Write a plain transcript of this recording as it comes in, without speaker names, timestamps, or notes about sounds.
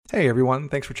Hey everyone,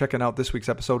 thanks for checking out this week's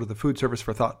episode of the Food Service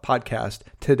for Thought podcast.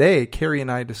 Today, Carrie and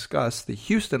I discuss the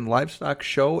Houston Livestock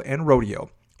Show and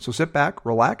Rodeo. So sit back,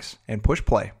 relax, and push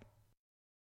play.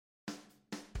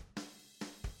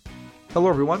 Hello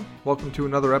everyone, welcome to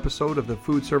another episode of the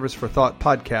Food Service for Thought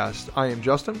podcast. I am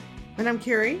Justin. And I'm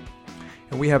Carrie.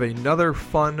 And we have another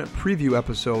fun preview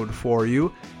episode for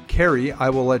you. Carrie, I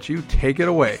will let you take it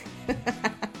away.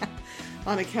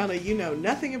 On account of you know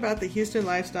nothing about the Houston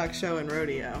Livestock Show and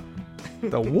Rodeo.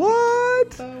 The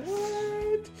what?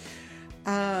 The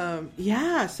what?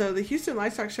 Yeah, so the Houston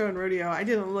Livestock Show and Rodeo, I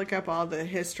didn't look up all the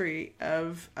history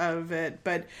of it,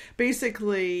 but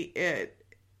basically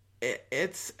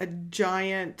it's a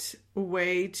giant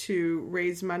way to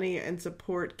raise money and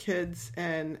support kids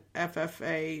and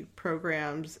FFA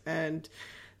programs and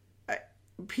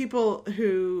people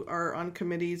who are on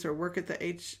committees or work at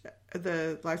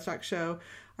the livestock show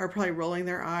are probably rolling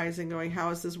their eyes and going, how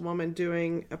is this woman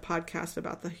doing a podcast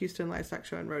about the Houston Livestock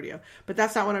Show and Rodeo? But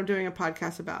that's not what I'm doing a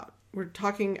podcast about. We're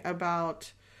talking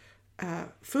about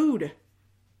food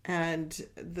and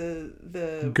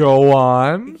the Go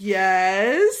on.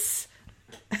 Yes.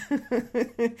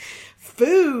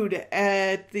 Food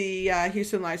at the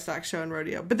Houston Livestock Show and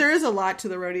Rodeo. But there is a lot to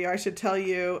the rodeo, I should tell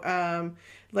you.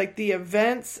 Like the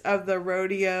events of the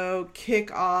rodeo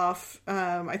kick off.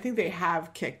 I think they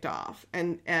have kicked off.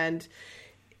 And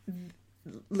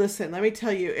listen, let me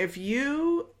tell you, if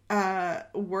you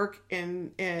work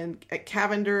at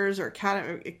Cavender's or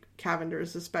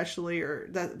Cavender's especially, or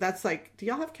that's like, do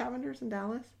y'all have Cavender's in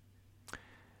Dallas?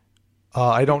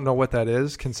 I don't know what that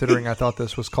is, considering I thought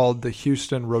this was called the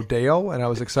Houston Rodeo, and I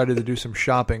was excited to do some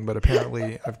shopping, but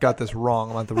apparently I've got this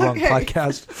wrong. I'm on the wrong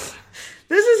podcast.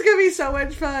 This is going to be so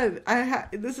much fun.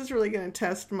 This is really going to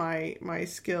test my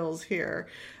skills here.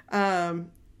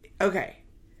 Okay,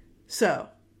 so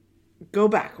go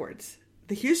backwards.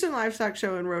 The Houston Livestock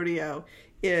Show and Rodeo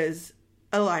is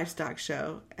a livestock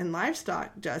show, and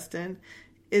livestock, Justin,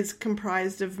 is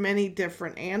comprised of many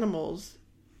different animals.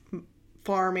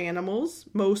 Farm animals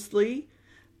mostly,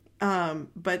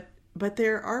 but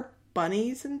there are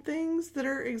bunnies and things that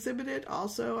are exhibited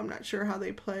also. I'm not sure how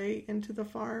they play into the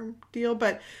farm deal,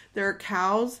 but there are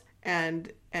cows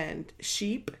and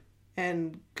sheep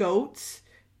and goats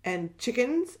and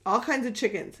chickens, all kinds of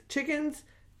chickens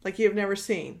like you've never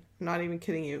seen. I'm not even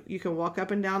kidding you. You can walk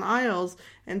up and down aisles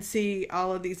and see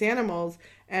all of these animals,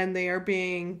 and they are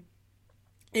being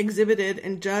exhibited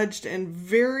and judged in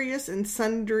various and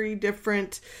sundry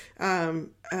different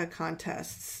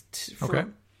contests. Okay.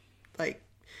 Like,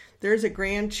 there's a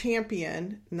grand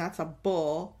champion, and that's a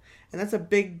bull, and that's a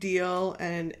big deal,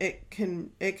 and it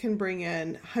can bring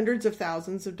in hundreds of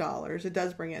thousands of dollars. It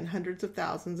does bring in hundreds of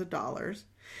thousands of dollars.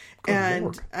 Good and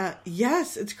Lord.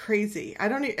 Yes, it's crazy. I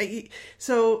don't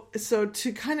so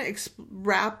to kind of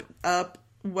wrap up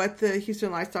what the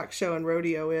Houston Livestock Show and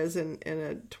Rodeo is in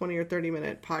a 20 or 30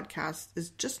 minute podcast is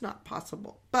just not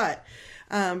possible. But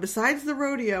besides the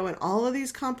rodeo and all of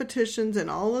these competitions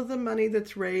and all of the money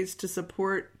that's raised to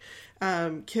support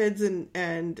kids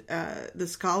and the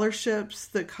scholarships,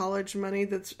 the college money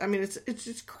it's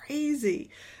just crazy.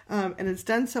 And it's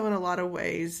done so in a lot of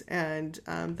ways. And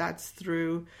that's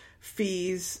through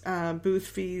fees, booth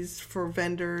fees for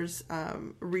vendors,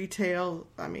 retail.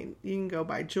 I mean, you can go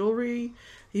buy jewelry,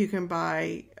 you can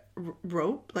buy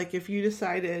rope. Like if you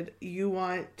decided you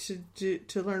want to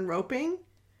learn roping,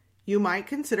 you might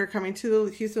consider coming to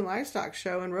the Houston Livestock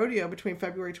Show and Rodeo between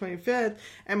February 25th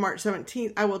and March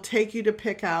 17th. I will take you to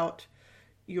pick out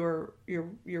your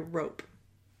rope.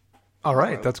 All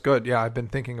right, that's good. Yeah, I've been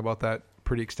thinking about that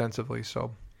pretty extensively, so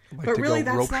I'd like but to really, go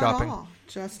that's rope not shopping. all,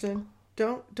 Justin.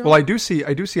 Don't. Well, I do see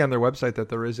on their website that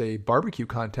there is a barbecue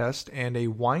contest and a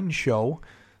wine show,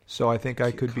 so I think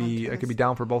I could be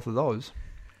down for both of those.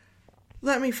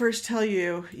 Let me first tell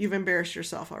you, you've embarrassed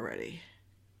yourself already.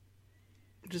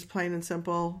 Just plain and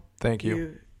simple. Thank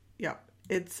you. Yeah,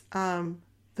 it's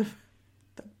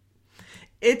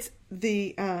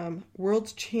the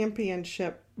World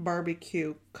Championship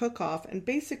Barbecue Cook-Off, and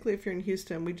basically, if you're in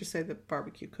Houston, we just say the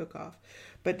barbecue cook-off.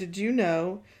 But did you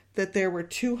know that there were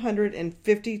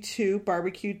 252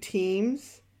 barbecue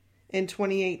teams in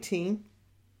 2018?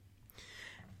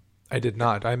 I did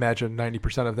not. I imagine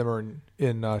 90% of them are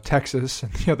in Texas,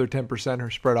 and the other 10% are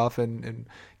spread off in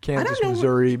Kansas,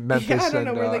 Missouri, Memphis, and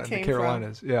the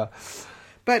Carolinas. From. Yeah.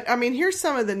 But, I mean, here's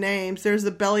some of the names. There's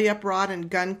the Belly Up Rod and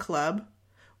Gun Club,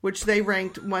 which they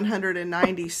ranked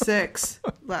 196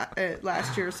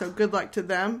 last year. So good luck to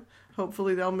them.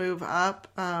 Hopefully they'll move up.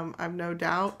 I've no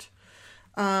doubt.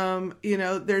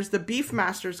 There's the Beef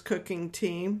Masters cooking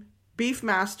team. Beef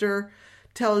Master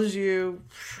tells you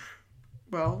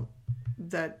well,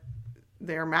 that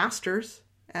they're masters.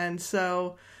 And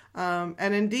so,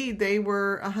 and indeed they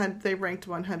they ranked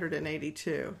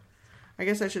 182. I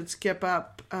guess I should skip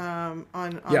up on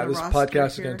yeah, the this podcast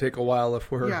is going to take a while if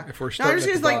we're starting. Now,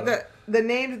 just like the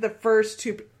name of the first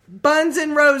two. Buns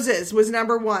N' Roses was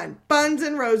number 1. Buns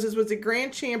N' Roses was the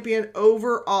grand champion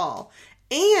overall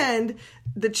and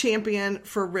the champion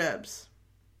for ribs.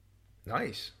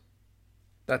 Nice.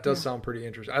 That does sound pretty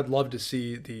interesting. I'd love to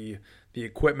see the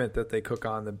equipment that they cook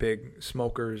on, the big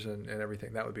smokers and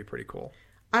everything. That would be pretty cool.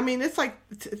 I mean, it's like,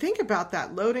 think about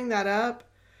that, loading that up.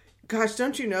 Gosh,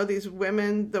 don't you know these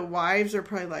women, the wives are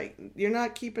probably like, you're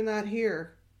not keeping that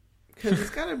here. Because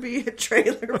it's got to be a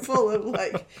trailer full of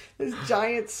like this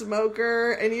giant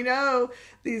smoker. And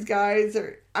these guys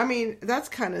are, I mean, that's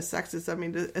kind of sexist. I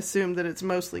mean, to assume that it's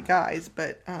mostly guys,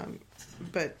 but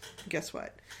guess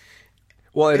what?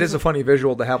 Well, it is a funny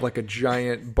visual to have like a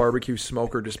giant barbecue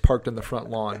smoker just parked in the front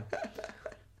lawn.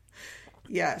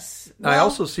 Yes. Well, I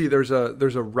also see there's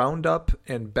a Roundup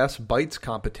and Best Bites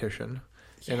competition.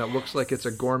 Yes. And it looks like it's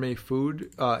a gourmet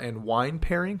food and wine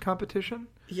pairing competition.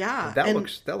 Yeah. That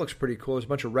looks pretty cool. There's a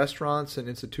bunch of restaurants and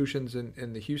institutions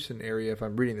in the Houston area, if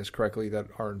I'm reading this correctly, that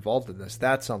are involved in this.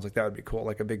 That sounds like that would be cool,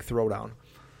 like a big throwdown.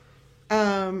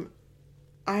 I've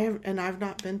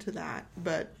not been to that,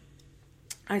 but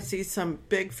I see some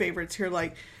big favorites here,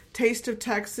 like Taste of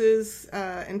Texas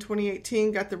in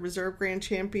 2018 got the Reserve Grand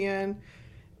Champion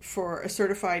for a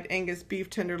certified Angus beef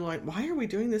tenderloin. Why are we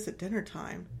doing this at dinner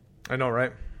time? I know,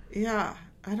 right? Yeah,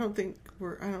 I don't think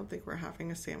we're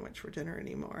having a sandwich for dinner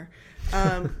anymore.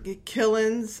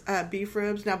 Killen's beef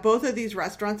ribs. Now, both of these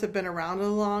restaurants have been around a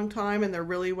long time, and they're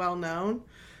really well known.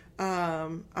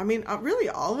 I mean, really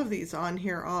all of these on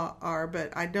here are,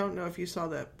 but I don't know if you saw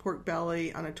the pork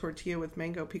belly on a tortilla with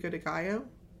mango pico de gallo.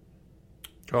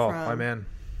 Oh, I'm in.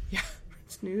 Yeah,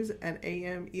 Snooze and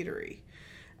AM Eatery.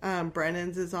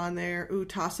 Brennan's is on there. Ooh,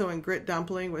 tasso and grit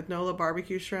dumpling with Nola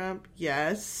barbecue shrimp.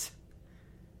 Yes.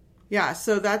 Yeah,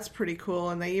 so that's pretty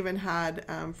cool. And they even had,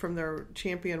 from their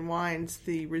champion wines,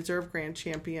 the Reserve Grand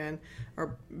Champion,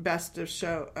 or Best of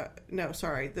Show,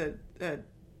 the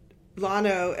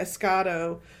Lano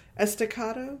Estacado.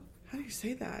 How do you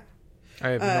say that? I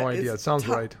have no idea. It sounds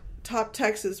right. Top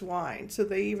Texas wine. So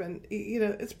they even,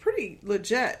 it's pretty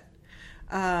legit.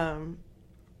 And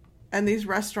these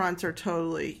restaurants are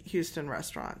totally Houston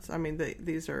restaurants. I mean,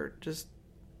 these are just,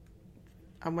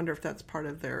 I wonder if that's part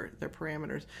of their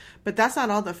parameters. But that's not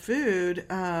all the food.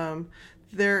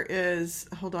 There is,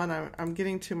 hold on, I'm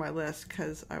getting to my list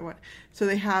because so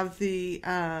they have the,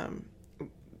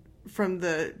 from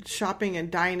the shopping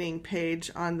and dining page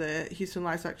on the Houston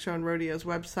Livestock Show and Rodeo's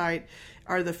website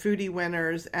are the foodie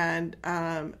winners. And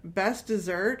best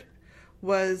dessert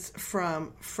was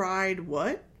from Fried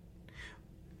what?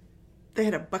 They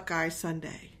had a Buckeye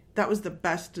Sundae. That was the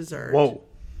best dessert. Whoa.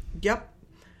 Yep.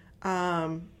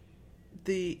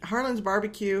 The Harlan's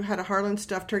Barbecue had a Harlan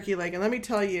stuffed turkey leg. And let me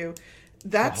tell you,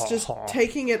 that's just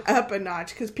taking it up a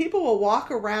notch. Because people will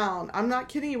walk around, I'm not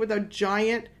kidding you, with a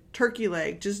giant turkey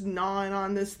leg just gnawing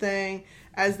on this thing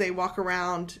as they walk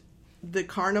around the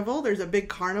carnival. There's a big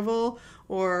carnival,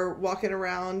 or walking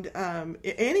around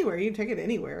anywhere. You can take it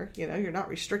anywhere. You're not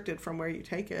restricted from where you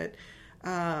take it.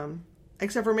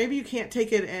 Except for maybe you can't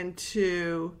take it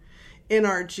into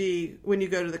NRG when you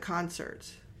go to the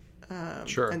concerts.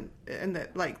 Sure. And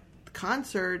that, like,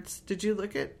 concerts, did you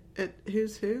look at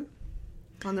Who's Who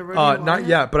on the rodeo? Not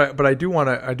yet, but I do want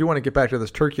to get back to this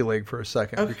turkey leg for a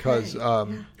second, okay, because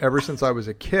ever since I was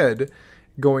a kid,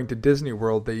 going to Disney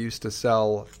World, they used to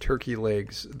sell turkey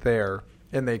legs there,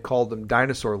 and they called them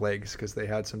dinosaur legs because they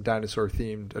had some dinosaur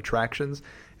themed attractions.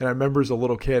 And I remember as a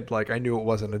little kid, like, I knew it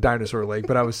wasn't a dinosaur leg,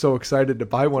 but I was so excited to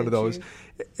buy one of those.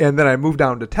 And then I moved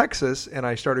down to Texas, and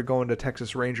I started going to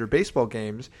Texas Ranger baseball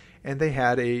games, and they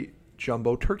had a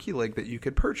jumbo turkey leg that you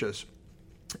could purchase.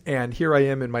 And here I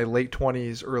am in my late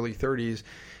 20s, early 30s,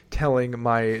 telling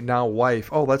my now wife,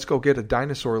 oh, let's go get a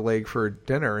dinosaur leg for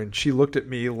dinner. And she looked at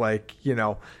me like,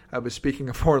 I was speaking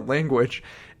a foreign language.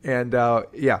 And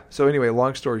so anyway,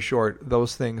 long story short,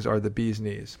 those things are the bee's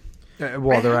knees.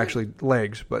 Well, they're actually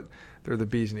legs, but they're the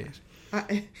bee's knees.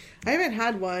 I haven't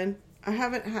had one. I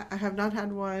have not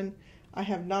had one. I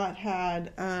have not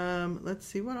had. Let's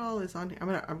see what all is on here.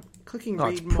 I'm clicking. No,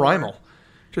 it's primal.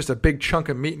 Just a big chunk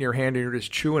of meat in your hand, and you're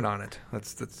just chewing on it.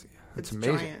 That's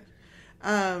amazing.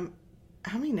 Giant.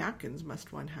 How many napkins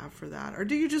must one have for that? Or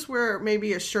do you just wear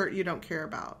maybe a shirt you don't care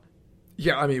about?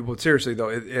 Yeah, I mean, well, seriously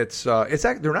though,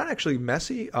 they're not actually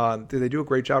messy. They do a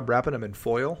great job wrapping them in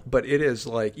foil, but it is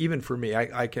like, even for me,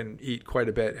 I can eat quite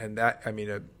a bit, and that, I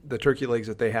mean, the turkey legs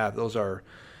that they have,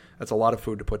 that's a lot of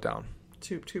food to put down.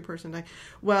 two-person thing.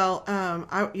 Well,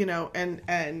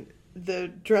 and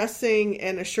the dressing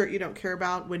and a shirt you don't care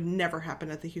about would never happen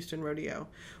at the Houston Rodeo.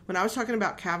 When I was talking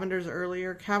about Cavenders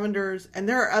earlier, Cavenders, and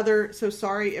there are other, so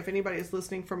sorry if anybody is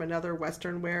listening from another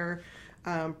Western wear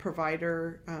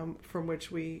provider from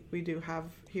which we do have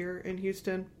here in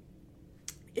Houston.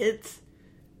 It's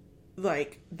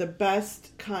like the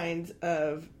best kinds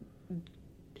of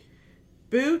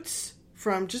boots,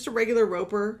 from just a regular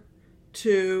roper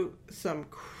to some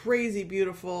crazy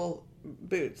beautiful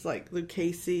boots like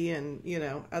Lucchese and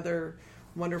other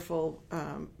wonderful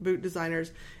boot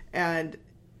designers, and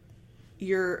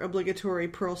your obligatory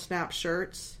pearl snap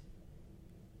shirts,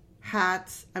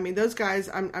 hats. I mean, those guys,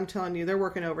 I'm telling you, they're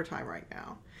working overtime right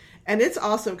now. And it's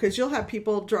awesome because you'll have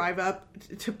people drive up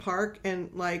to park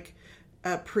in like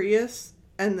a Prius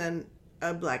and then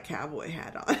a black cowboy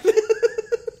hat on.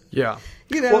 Yeah.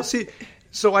 Well, see,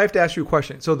 so I have to ask you a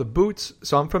question. So the boots,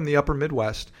 so I'm from the upper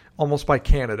Midwest, almost by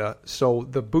Canada. So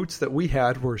the boots that we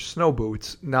had were snow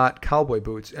boots, not cowboy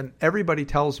boots. And everybody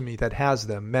tells me that has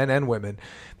them, men and women,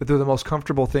 that they're the most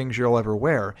comfortable things you'll ever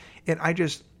wear. And I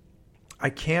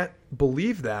can't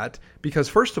believe that, because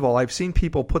first of all, I've seen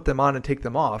people put them on and take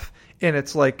them off, and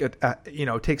it's like, it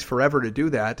takes forever to do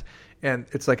that. And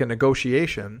it's like a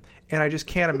negotiation. And I just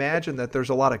can't imagine that there's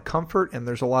a lot of comfort and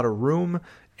there's a lot of room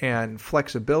and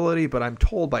flexibility, but I'm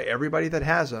told by everybody that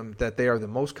has them that they are the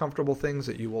most comfortable things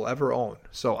that you will ever own.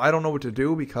 So I don't know what to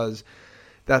do, because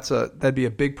that'd be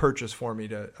a big purchase for me,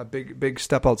 a big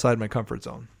step outside my comfort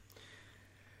zone.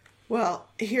 Well,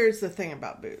 here's the thing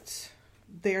about boots.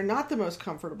 They are not the most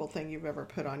comfortable thing you've ever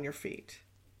put on your feet.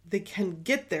 They can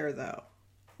get there though.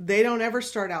 They don't ever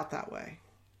start out that way.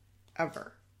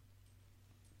 Ever.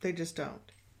 They just don't.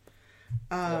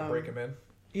 Break them in.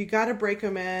 You got to break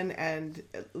them in, and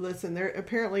listen, there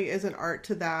apparently is an art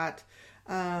to that.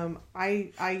 I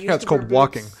used it's called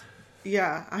walking.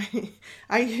 Yeah,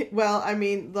 get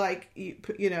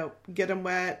them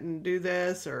wet and do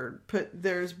this, or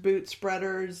there's boot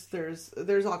spreaders.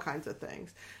 There's all kinds of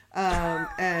things.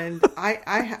 And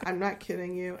I'm not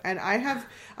kidding you. And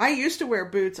I used to wear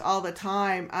boots all the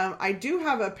time. I do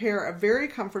have a pair of very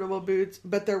comfortable boots,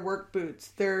 but they're work boots.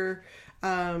 They're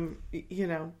they're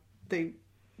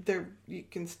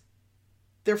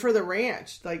for the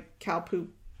ranch, like cow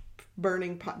poop,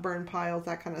 burn piles,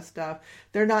 that kind of stuff.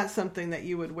 They're not something that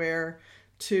you would wear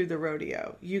to the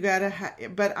rodeo. You gotta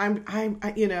but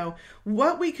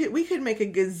what we could make a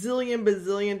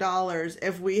bazillion dollars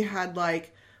if we had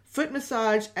like foot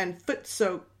massage and foot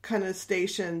soak kind of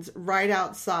stations right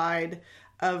outside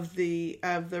of the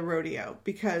rodeo,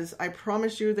 because I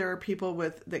promise you there are people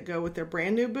that go with their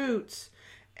brand new boots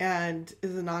and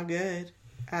is not good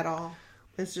at all.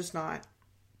 It's just not.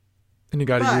 And you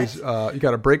got to you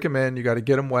got to break them in. You got to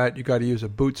get them wet. You got to use a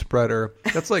boot spreader.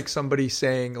 That's like somebody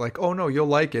saying like, "Oh no, you'll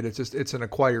like it. It's an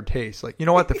acquired taste." Like, you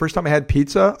know what? The first time I had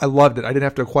pizza, I loved it. I didn't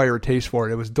have to acquire a taste for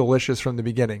it. It was delicious from the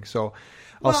beginning. So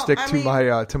I'll stick to my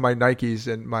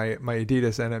Nikes and my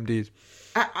Adidas NMDs.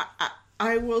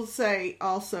 I will say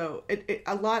also,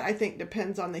 a lot I think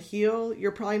depends on the heel.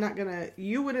 You're probably not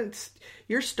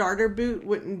your starter boot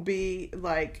wouldn't be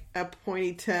like a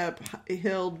pointy tip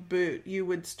heeled boot. You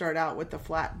would start out with a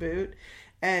flat boot.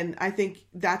 And I think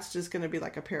that's just going to be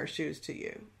like a pair of shoes to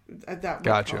you. That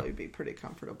would probably be pretty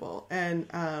comfortable. And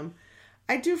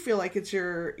I do feel like it's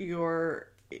your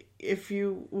if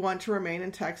you want to remain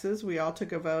in Texas, we all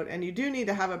took a vote, and you do need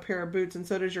to have a pair of boots, and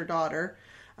so does your daughter.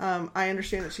 I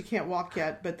understand that she can't walk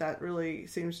yet, but that really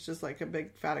seems just like a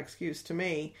big fat excuse to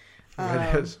me.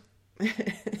 It is.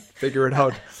 Figure it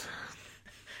out.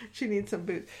 She needs some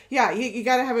boots. Yeah, you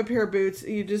got to have a pair of boots.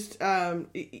 You just,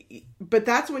 but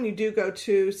that's when you do go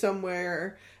to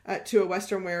somewhere, to a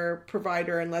Western wear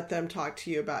provider and let them talk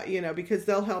to you about, because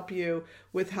they'll help you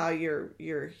with how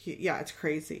it's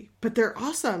crazy. But they're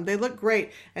awesome. They look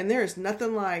great. And there's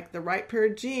nothing like the right pair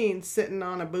of jeans sitting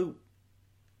on a boot.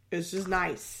 It's just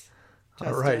nice.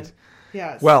 Justin. All right.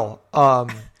 Yes. Well,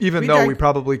 even though we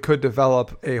probably could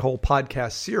develop a whole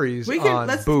podcast series on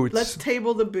boots. Let's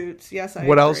table the boots. Yes, I agree.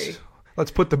 What else? Let's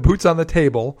put the boots on the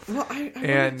table. Well, I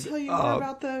want to tell you more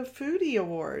about the Foodie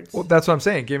Awards. Well, that's what I'm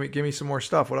saying. Give me some more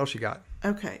stuff. What else you got?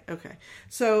 Okay.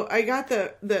 So I got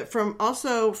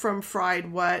from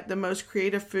Fried What, the most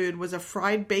creative food was a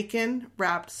fried bacon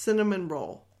wrapped cinnamon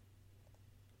roll.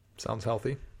 Sounds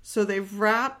healthy. So they've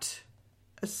wrapped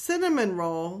a cinnamon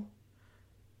roll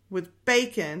with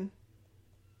bacon,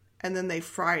 and then they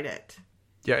fried it.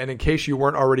 Yeah, and in case you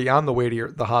weren't already on the way to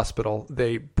the hospital,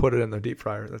 they put it in the deep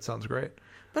fryer. That sounds great.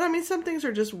 But I mean, some things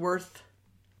are just worth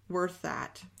worth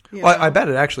that. Well, I bet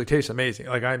it actually tastes amazing.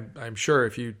 Like I'm sure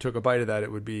if you took a bite of that,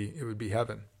 it would be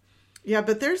heaven. Yeah,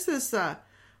 but there's this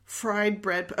fried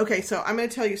bread. Okay, so I'm going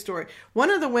to tell you a story. One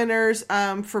of the winners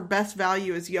for best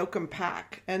value is Yoakum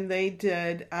Pack, and they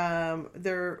did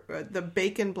the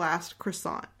Bacon Blast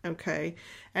croissant. Okay,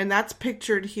 and that's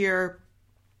pictured here.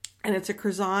 And it's a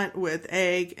croissant with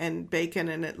egg and bacon,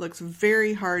 and it looks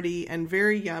very hearty and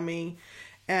very yummy.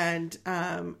 And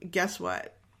guess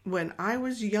what? When I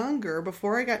was younger,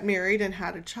 before I got married and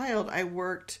had a child, I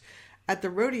worked at the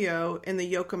rodeo in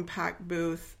the Yoakum Pack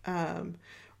booth,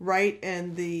 right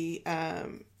in the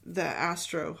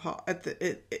Astro Hall.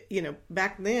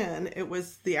 Back then it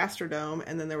was the Astrodome,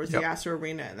 and then there was the Astro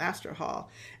Arena and the Astro Hall.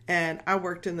 And I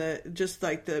worked in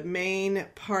the main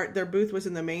part. Their booth was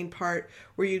in the main part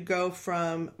where you'd go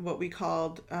from what we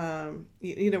called, where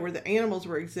the animals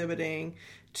were exhibiting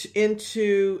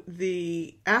into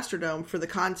the Astrodome for the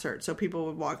concert. So people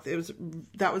would walk.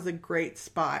 That was a great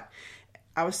spot.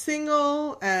 I was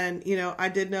single, and, I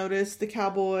did notice the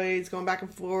cowboys going back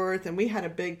and forth, and we had a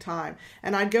big time.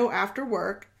 And I'd go after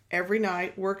work every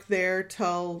night, work there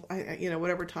till,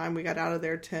 whatever time we got out of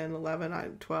there, 10,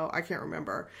 11, 12, I can't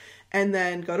remember. And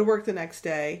then go to work the next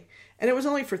day. And it was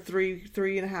only for 3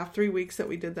 weeks that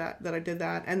I did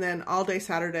that. And then all day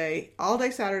Saturday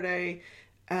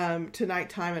to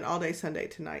nighttime, and all day Sunday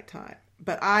to nighttime.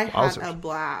 But I had a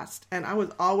blast, and I was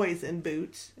always in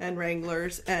boots and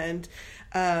Wranglers, and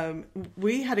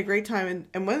we had a great time.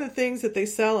 And one of the things that they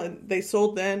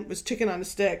sold then was chicken on a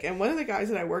stick. And one of the guys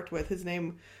that I worked with, his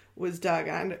name was Doug.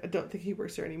 I don't think he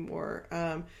works there anymore.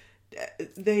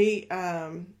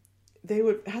 They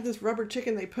would have this rubber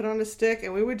chicken they put on a stick,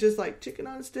 and we would just like, chicken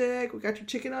on a stick. We got your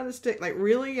chicken on a stick, like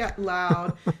really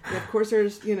loud. And of course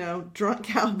there's, drunk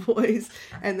cowboys,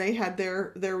 and they had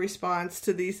their response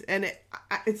to these, and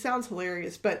it sounds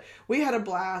hilarious, but we had a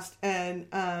blast. And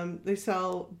they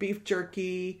sell beef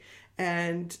jerky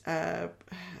and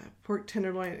pork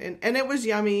tenderloin, and it was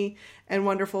yummy and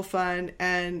wonderful fun.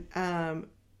 And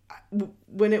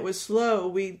when it was slow,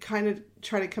 we kind of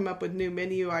try to come up with new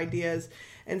menu ideas.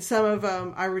 And some of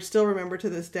them I still remember to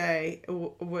this day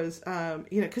was,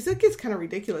 because it gets kind of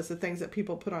ridiculous, the things that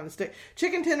people put on a stick.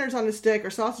 Chicken tenders on a stick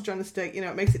or sausage on a stick,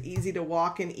 it makes it easy to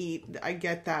walk and eat. I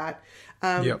get that.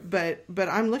 But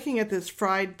I'm looking at this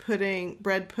fried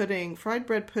bread pudding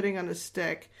on a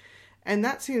stick. And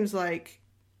that seems like,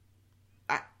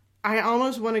 I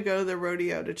almost want to go to the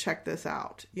rodeo to check this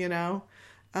out,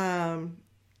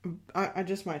 I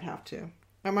just might have to.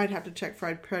 I might have to check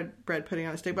fried bread pudding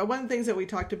on a stick. But one of the things that we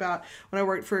talked about when I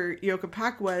worked for Yoakum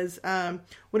Pack was,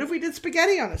 what if we did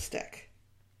spaghetti on a stick?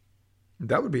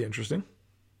 That would be interesting.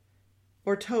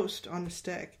 Or toast on a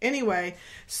stick. Anyway,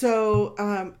 so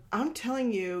I'm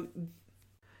telling you,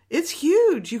 it's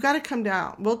huge. You got to come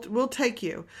down. We'll take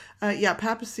you.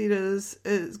 Papacito's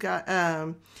has got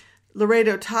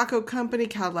Laredo Taco Company,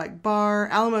 Cadillac Bar,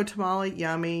 Alamo Tamale,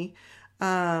 yummy.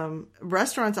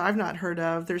 Restaurants I've not heard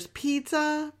of. There's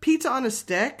pizza on a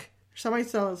stick. Somebody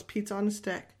sells pizza on a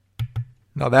stick.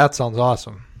 Now that sounds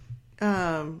awesome.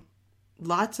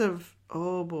 Lots of,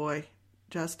 oh boy,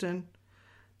 Justin,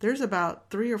 there's about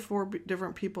 3 or 4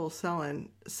 different people selling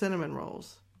cinnamon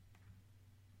rolls.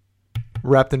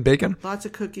 Wrapped in bacon? Lots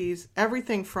of cookies,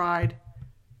 everything fried.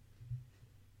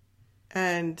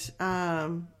 And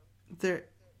there,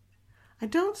 I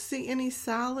don't see any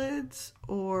salads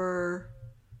or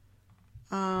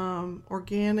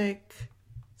organic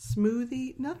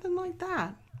smoothie, nothing like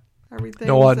that. Everything.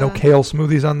 No kale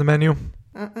smoothies on the menu.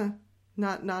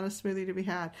 Not a smoothie to be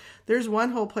had. There's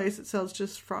one whole place that sells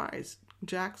just fries,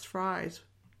 Jack's Fries.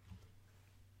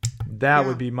 That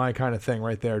would be my kind of thing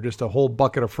right there. Just a whole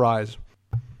bucket of fries.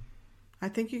 I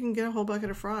think you can get a whole bucket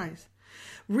of fries.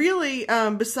 Really,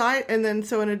 in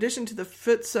addition to the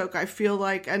foot soak, I feel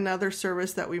like another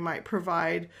service that we might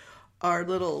provide are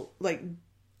little like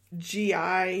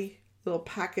GI little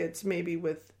packets, maybe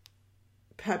with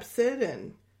Pepcid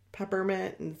and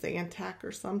peppermint and Zantac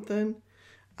or something.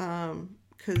 And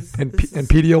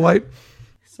Pedialyte.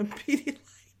 Some Pedialyte.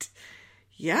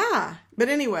 Yeah, but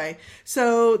anyway,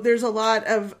 so there's a lot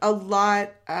of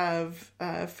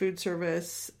food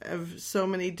service, of so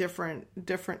many different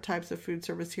types of food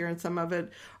service here, and some of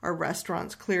it are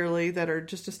restaurants, clearly, that are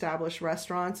just established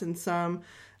restaurants, and some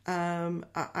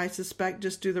I suspect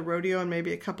just do the rodeo and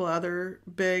maybe a couple other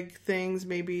big things,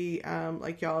 maybe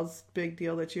like y'all's big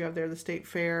deal that you have there, the state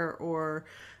fair, or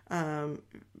then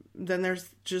there's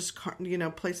just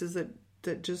places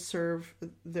that just serve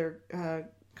their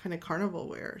kind of carnival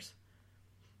wares.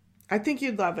 I think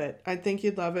you'd love it.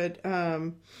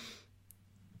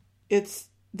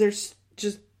 There's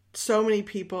just so many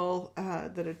people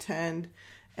that attend.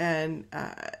 And,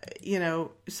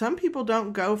 some people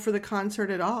don't go for the concert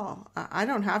at all. I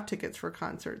don't have tickets for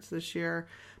concerts this year,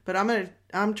 but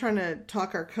I'm trying to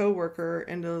talk our coworker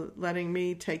into letting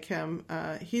me take him.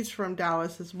 He's from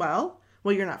Dallas as well.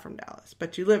 Well, you're not from Dallas,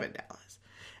 but you live in Dallas.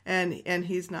 And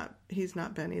he's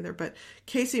not been either. But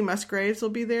Casey Musgraves will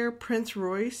be there. Prince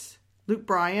Royce, Luke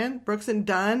Bryan, Brooks and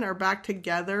Dunn are back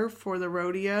together for the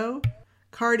rodeo.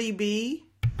 Cardi B.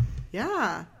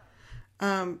 Yeah.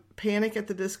 Panic at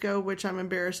the Disco, which I'm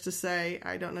embarrassed to say.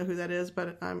 I don't know who that is,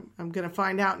 but I'm going to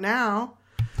find out now.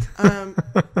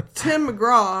 Tim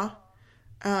McGraw.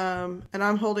 And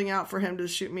I'm holding out for him to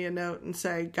shoot me a note and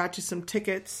say, got you some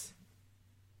tickets.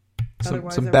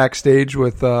 Some backstage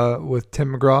with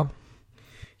Tim McGraw.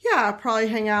 Yeah, probably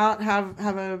hang out, have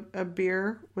a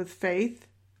beer with Faith.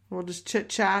 We'll just chit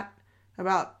chat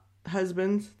about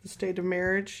husbands, the state of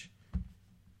marriage,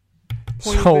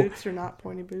 pointy boots or not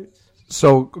pointy boots.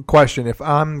 So, question: if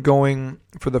I'm going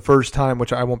for the first time,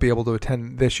 which I won't be able to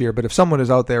attend this year, but if someone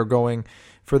is out there going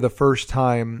for the first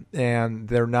time and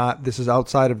they're not, this is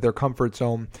outside of their comfort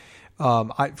zone.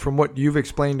 From what you've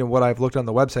explained and what I've looked on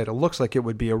the website, it looks like it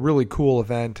would be a really cool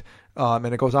event, and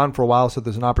it goes on for a while, so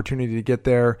there's an opportunity to get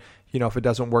there, if it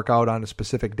doesn't work out on a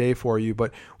specific day for you.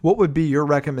 But what would be your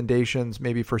recommendations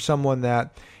maybe for someone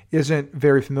that isn't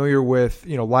very familiar with,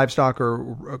 livestock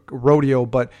or rodeo,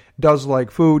 but does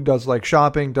like food, does like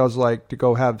shopping, does like to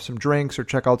go have some drinks or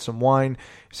check out some wine,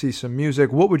 see some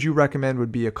music? What would you recommend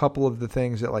would be a couple of the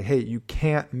things that, like, hey, you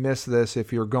can't miss this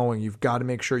if you're going. You've got to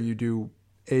make sure you do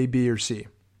A, B, or C?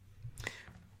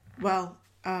 Well,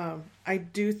 I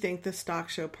do think the stock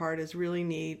show part is really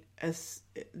neat, as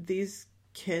these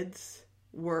kids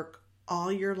work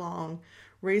all year long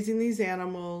raising these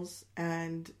animals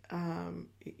and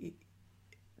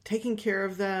taking care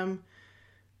of them.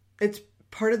 It's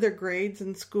part of their grades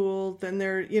in school. Then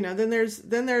they're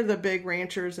the big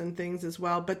ranchers and things as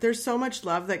well. But there's so much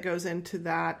love that goes into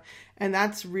that, and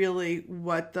that's really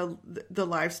what the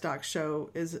livestock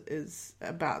show is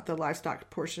about. The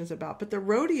livestock portion is about. But the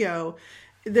rodeo,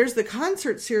 there's the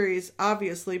concert series,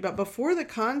 obviously. But before the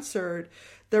concert,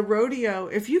 the rodeo,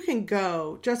 if you can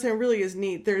go, Justin, it really is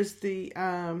neat. There's the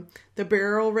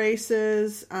barrel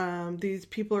races. These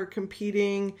people are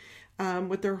competing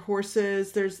with their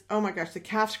horses. There's, oh my gosh, the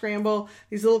calf scramble.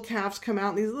 These little calves come out,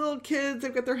 and these little kids,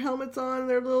 they've got their helmets on,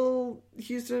 their little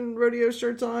Houston rodeo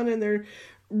shirts on, and they're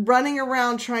running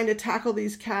around trying to tackle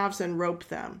these calves and rope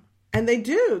them. And they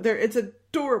do. It's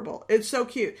adorable. It's so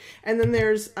cute. And then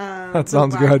there's that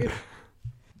sounds good.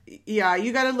 Yeah,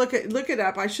 you got to look it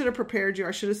up. I should have prepared you.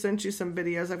 I should have sent you some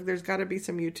videos. There's got to be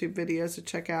some YouTube videos to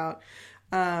check out.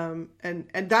 And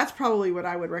that's probably what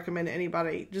I would recommend to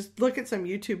anybody. Just look at some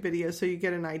YouTube videos so you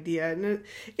get an idea. And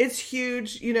it's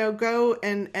huge, go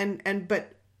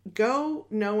but go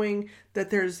knowing that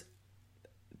there's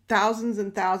thousands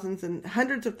and thousands and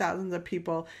hundreds of thousands of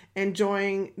people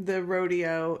enjoying the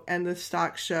rodeo and the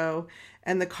stock show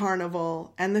and the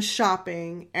carnival and the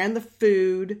shopping and the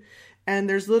food. And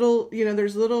there's little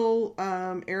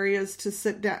areas to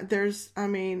sit down. There's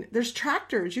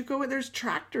tractors. There's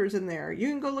tractors in there. You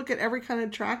can go look at every kind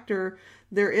of tractor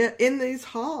there in these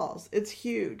halls. It's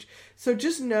huge. So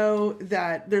just know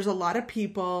that there's a lot of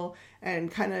people,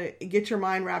 and kind of get your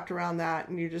mind wrapped around that.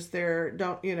 And you're just there.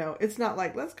 It's not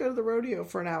like, let's go to the rodeo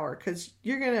for an hour, because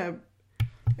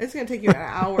it's going to take you an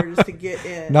hour just to get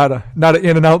in. Not an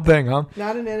in and out thing, huh?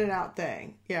 Not an in and out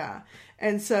thing. Yeah.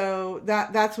 And so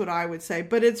that's what I would say,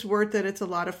 but it's worth it. It's a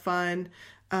lot of fun.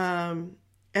 And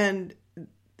when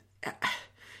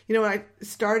I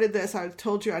started this, I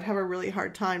told you I'd have a really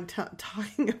hard time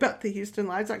talking about the Houston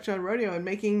Livestock Show and Rodeo and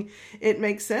making it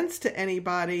make sense to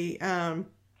anybody.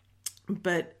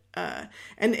 But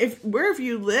wherever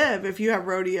you live, if you have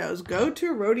rodeos, go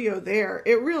to a rodeo there.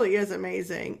 It really is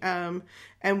amazing.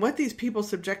 And what these people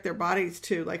subject their bodies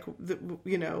to, like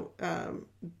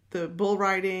the bull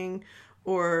riding,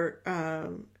 or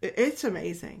it's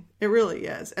amazing. It really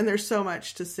is. And there's so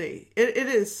much to see. It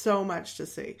is so much to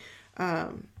see.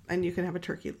 And you can have a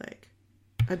turkey leg,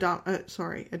 a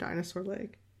dinosaur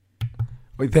leg.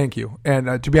 Well, thank you.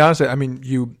 And to be honest, I mean,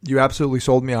 you absolutely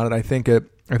sold me on it. I think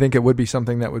it would be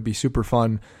something that would be super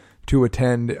fun to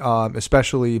attend,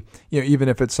 especially, even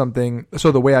if it's something.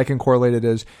 So the way I can correlate it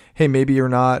is, hey, maybe you're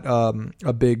not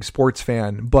a big sports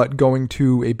fan, but going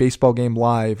to a baseball game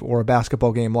live or a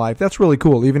basketball game live, that's really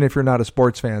cool, even if you're not a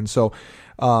sports fan. So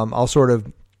I'll sort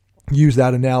of use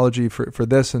that analogy for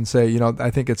this and say,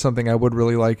 I think it's something I would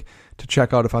really like to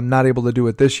check out. If I'm not able to do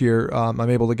it this year, I'm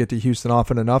able to get to Houston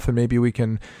often enough, and maybe I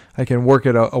can work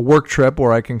at a work trip,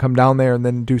 or I can come down there and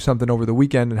then do something over the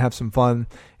weekend and have some fun.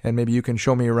 And maybe you can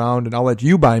show me around, and I'll let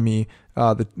you buy me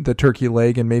the turkey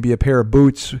leg and maybe a pair of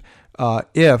boots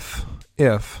if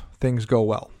things go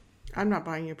well. I'm not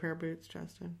buying you a pair of boots,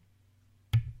 Justin.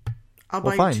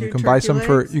 Well, fine. You can buy some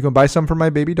legs. You can buy some for my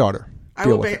baby daughter. I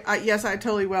will. Yes, I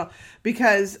totally will,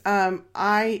 because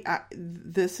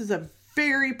this is a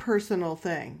very personal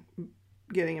thing.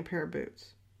 Getting a pair of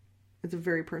boots, it's a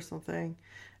very personal thing,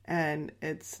 and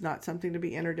it's not something to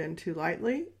be entered into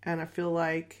lightly. And I feel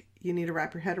like you need to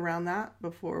wrap your head around that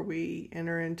before we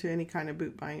enter into any kind of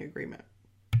boot buying agreement.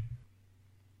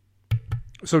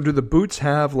 So do the boots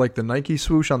have like the Nike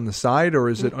swoosh on the side, or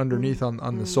is it underneath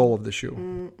on the sole of the shoe?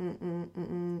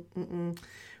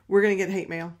 We're going to get hate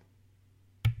mail.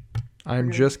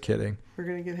 I'm just kidding. We're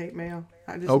going to get hate mail.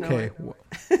 I just okay.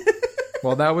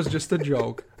 Well, that was just a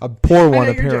joke. A poor one,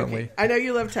 apparently. I know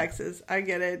you love Texas. I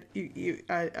get it.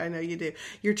 I know you do.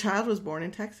 Your child was born in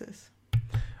Texas.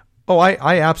 Oh,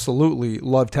 I absolutely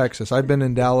love Texas. I've been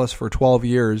in Dallas for 12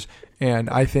 years. And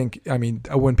I think,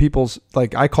 when people's,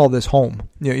 I call this home,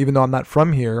 even though I'm not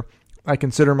from here, I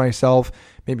consider myself,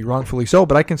 maybe wrongfully so,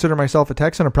 but I consider myself a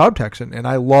Texan, a proud Texan. And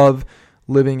I love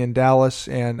living in Dallas,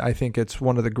 and I think it's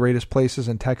one of the greatest places,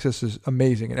 and Texas is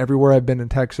amazing. And everywhere I've been in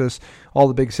Texas, all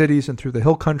the big cities and through the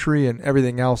hill country and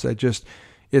everything else, it just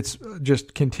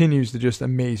continues to just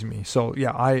amaze me. So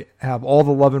yeah, I have all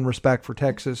the love and respect for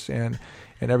Texas and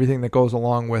everything that goes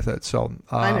along with it. So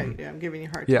I know you do. I'm giving you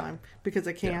a hard time because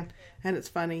I can, and it's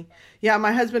funny. Yeah,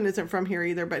 my husband isn't from here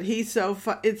either, but he's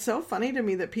it's so funny to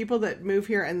me that people that move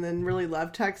here and then really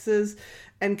love Texas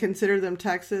and consider them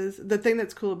Texas. The thing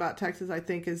that's cool about Texas, I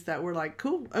think, is that we're like,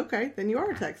 cool, okay, then you are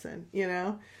a Texan.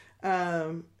 It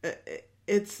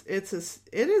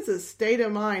is a state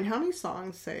of mind. How many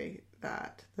songs say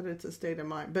that it's a state of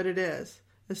mind? But it is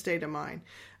a state of mind.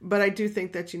 But I do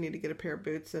think that you need to get a pair of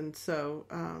boots, and so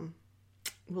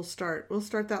we'll start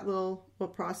that little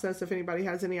process. If anybody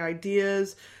has any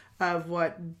ideas of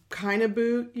what kind of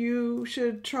boot you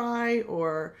should try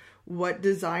or what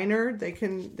designer, they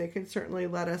can certainly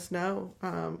let us know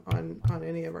on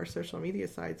any of our social media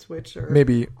sites, which are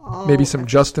maybe some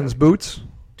Justin's boots.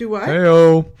 Do what?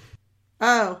 Hey-o.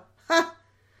 Oh,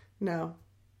 no.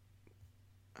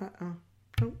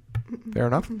 Nope. Fair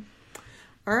enough.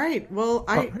 All right. Well,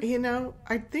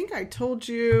 I think I told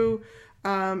you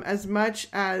as much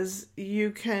as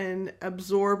you can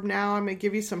absorb now. I'm going to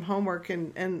give you some homework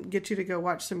and get you to go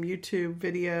watch some YouTube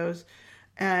videos.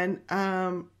 And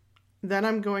then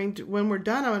I'm going to, when we're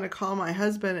done, I'm going to call my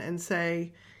husband and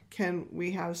say, can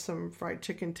we have some fried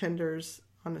chicken tenders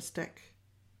on a stick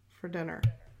for dinner?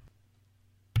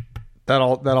 That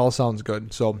all sounds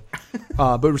good. So,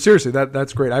 but seriously,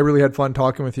 that's great. I really had fun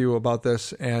talking with you about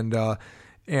this, and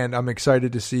I'm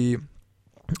excited to see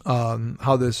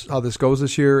how this goes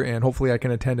this year, and hopefully I can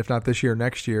attend, if not this year,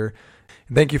 next year.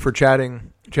 And thank you for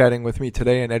chatting with me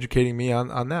today and educating me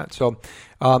on that. So,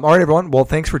 all right, everyone. Well,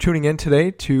 thanks for tuning in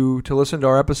today to listen to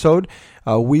our episode.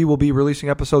 We will be releasing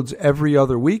episodes every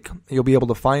other week. You'll be able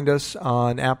to find us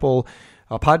on Apple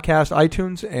Podcast,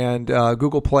 iTunes, and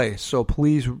Google Play. So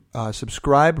please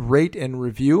subscribe, rate, and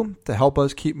review to help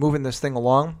us keep moving this thing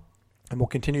along. And we'll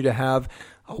continue to have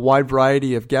a wide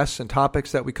variety of guests and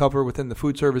topics that we cover within the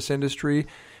food service industry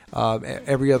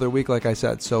every other week, like I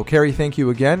said. So, Carrie, thank you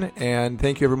again. And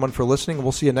thank you, everyone, for listening.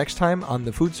 We'll see you next time on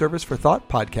the Food Service for Thought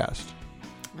podcast.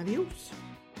 Adios.